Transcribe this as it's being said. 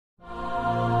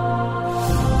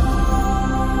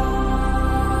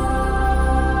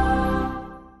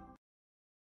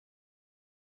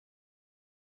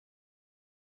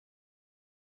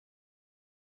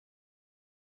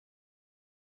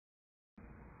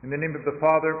In the name of the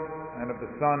Father, and of the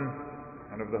Son,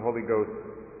 and of the Holy Ghost.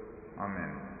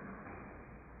 Amen.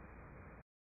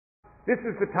 This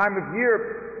is the time of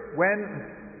year when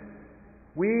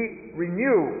we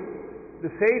renew the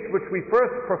faith which we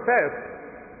first professed,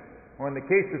 or in the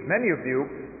case of many of you,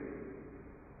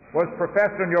 was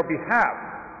professed on your behalf,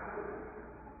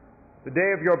 the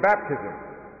day of your baptism.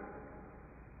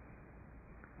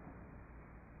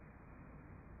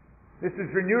 This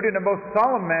is renewed in a most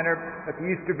solemn manner at the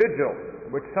Easter Vigil,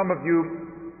 which some of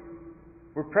you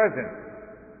were present.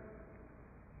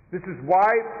 This is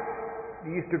why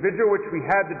the Easter Vigil, which we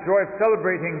had the joy of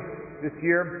celebrating this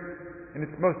year in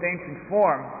its most ancient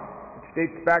form, which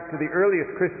dates back to the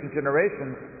earliest Christian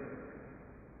generations,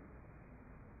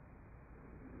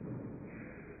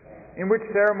 in which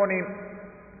ceremony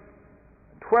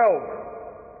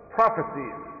 12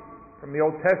 prophecies from the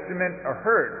Old Testament are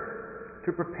heard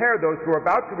to prepare those who are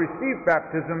about to receive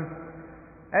baptism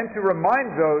and to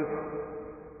remind those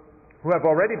who have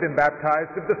already been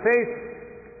baptized of the faith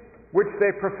which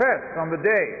they professed on the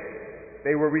day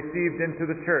they were received into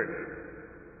the church.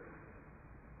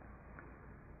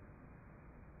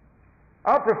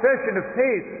 Our profession of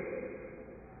faith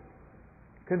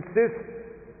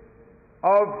consists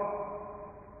of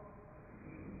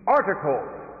articles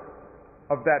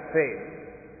of that faith,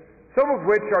 some of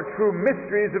which are true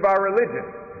mysteries of our religion,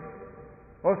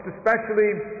 most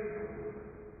especially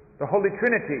the Holy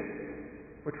Trinity,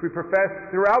 which we profess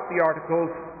throughout the articles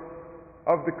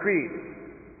of the Creed.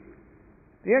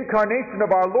 The incarnation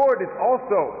of our Lord is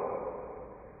also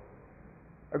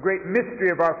a great mystery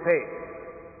of our faith.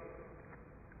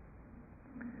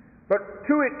 But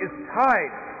to it is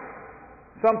tied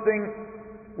something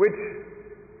which,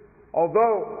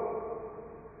 although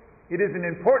it is an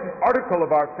important article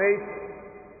of our faith,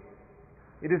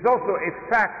 it is also a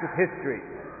fact of history.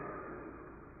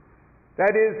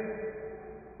 That is,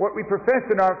 what we profess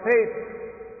in our faith,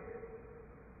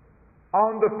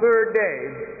 on the third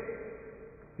day,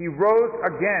 He rose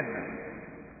again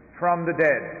from the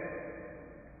dead.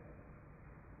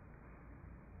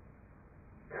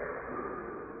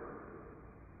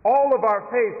 All of our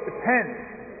faith depends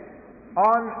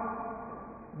on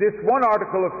this one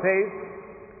article of faith,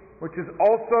 which is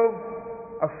also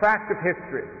a fact of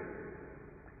history.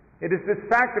 It is this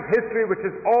fact of history which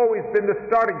has always been the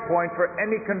starting point for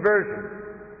any conversion.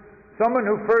 Someone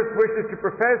who first wishes to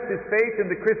profess his faith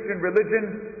in the Christian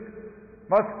religion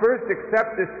must first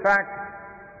accept this fact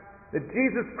that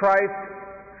Jesus Christ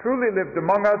truly lived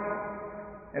among us,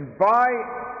 and by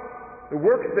the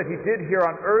works that He did here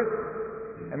on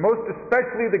earth, and most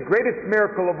especially the greatest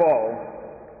miracle of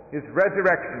all, His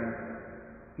resurrection,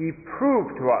 He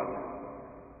proved to us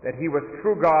that He was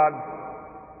true God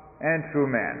and true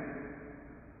man.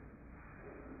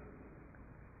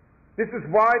 This is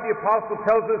why the Apostle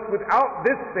tells us, without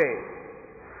this faith,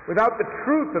 without the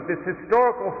truth of this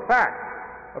historical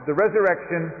fact of the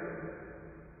resurrection,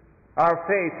 our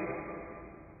faith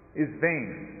is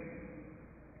vain.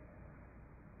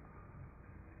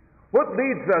 What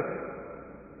leads us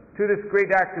to this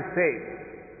great act of faith?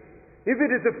 If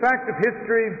it is a fact of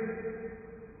history,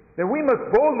 then we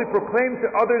must boldly proclaim to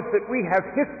others that we have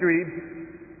history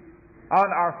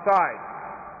on our side.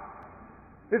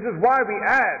 This is why we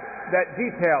add that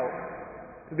detail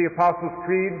to the Apostles'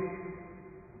 Creed: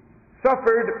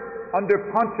 suffered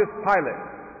under Pontius Pilate.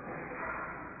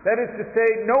 That is to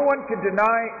say, no one can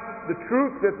deny the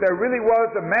truth that there really was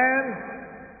a man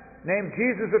named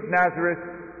Jesus of Nazareth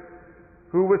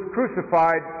who was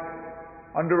crucified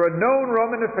under a known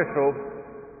Roman official,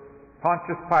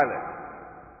 Pontius Pilate.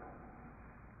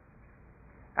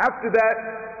 After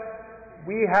that,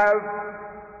 we have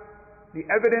the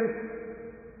evidence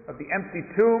of the empty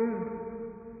tomb,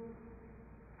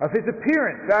 of His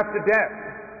appearance after death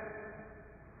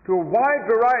to a wide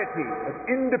variety of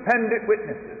independent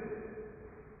witnesses,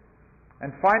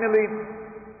 and finally,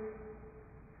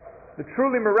 the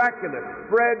truly miraculous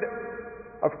spread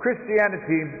of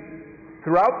Christianity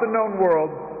throughout the known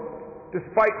world,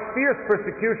 despite fierce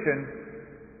persecution,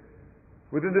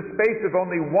 within the space of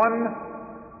only one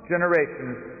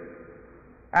generation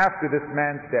after this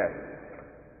man's death.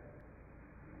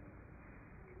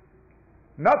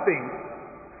 Nothing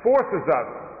forces us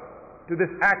to this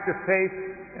act of faith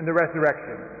in the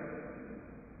resurrection,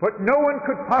 but no one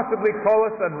could possibly call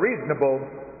us unreasonable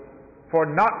for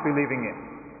not believing it.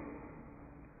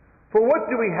 For what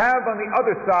do we have on the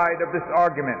other side of this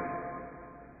argument?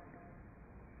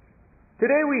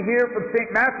 Today we hear from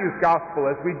St. Matthew's Gospel,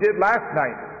 as we did last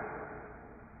night.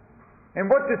 And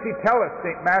what does he tell us,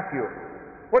 St. Matthew?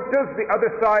 What does the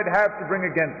other side have to bring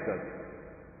against us?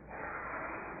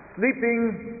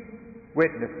 sleeping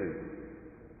witnesses.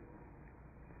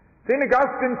 St.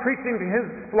 Augustine, preaching to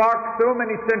his flock so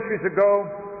many centuries ago,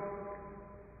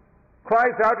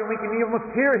 cries out, and we can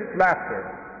almost hear his laughter,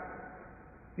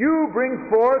 "You bring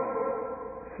forth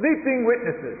sleeping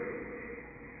witnesses."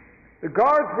 The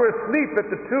guards were asleep at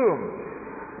the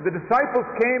tomb. The disciples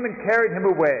came and carried him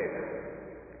away.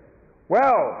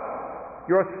 Well,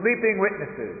 you're sleeping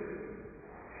witnesses.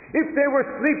 If they were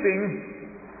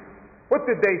sleeping, what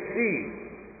did they see?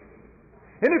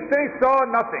 And if they saw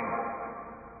nothing,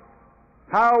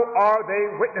 how are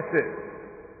they witnesses?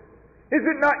 Is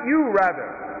it not you,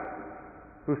 rather,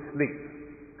 who sleep?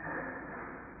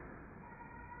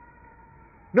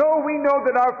 No, we know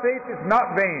that our faith is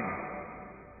not vain.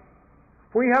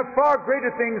 We have far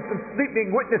greater things than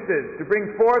sleeping witnesses to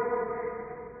bring forth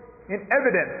in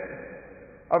evidence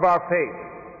of our faith.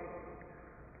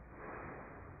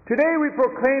 Today we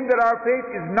proclaim that our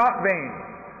faith is not vain.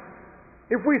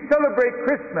 If we celebrate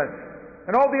Christmas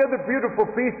and all the other beautiful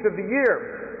feasts of the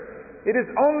year, it is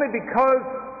only because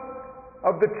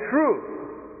of the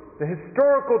truth, the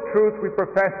historical truth we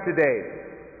profess today.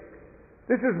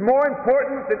 This is more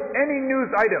important than any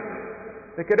news item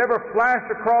that could ever flash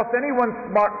across anyone's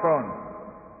smartphone.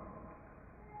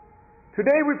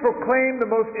 Today we proclaim the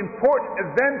most important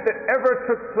event that ever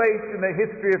took place in the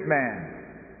history of man.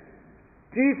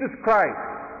 Jesus Christ,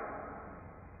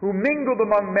 who mingled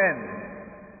among men,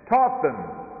 taught them,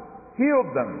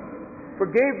 healed them,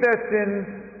 forgave their sins,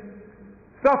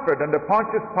 suffered under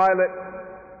Pontius Pilate,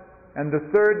 and the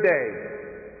third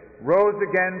day rose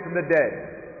again from the dead.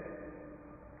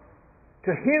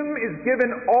 To him is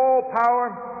given all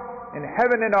power in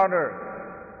heaven and on earth.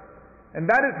 And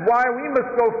that is why we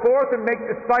must go forth and make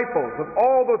disciples of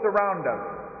all those around us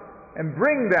and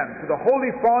bring them to the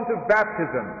holy font of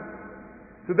baptism,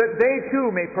 so that they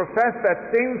too may profess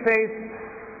that same faith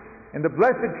in the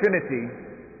Blessed Trinity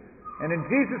and in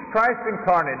Jesus Christ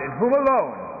incarnate, in whom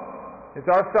alone is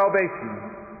our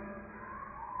salvation.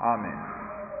 Amen.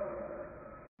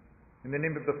 In the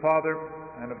name of the Father,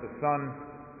 and of the Son,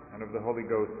 and of the Holy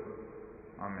Ghost.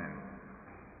 Amen.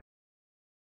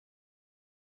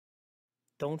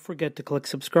 Don't forget to click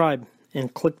subscribe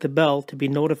and click the bell to be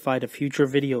notified of future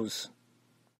videos.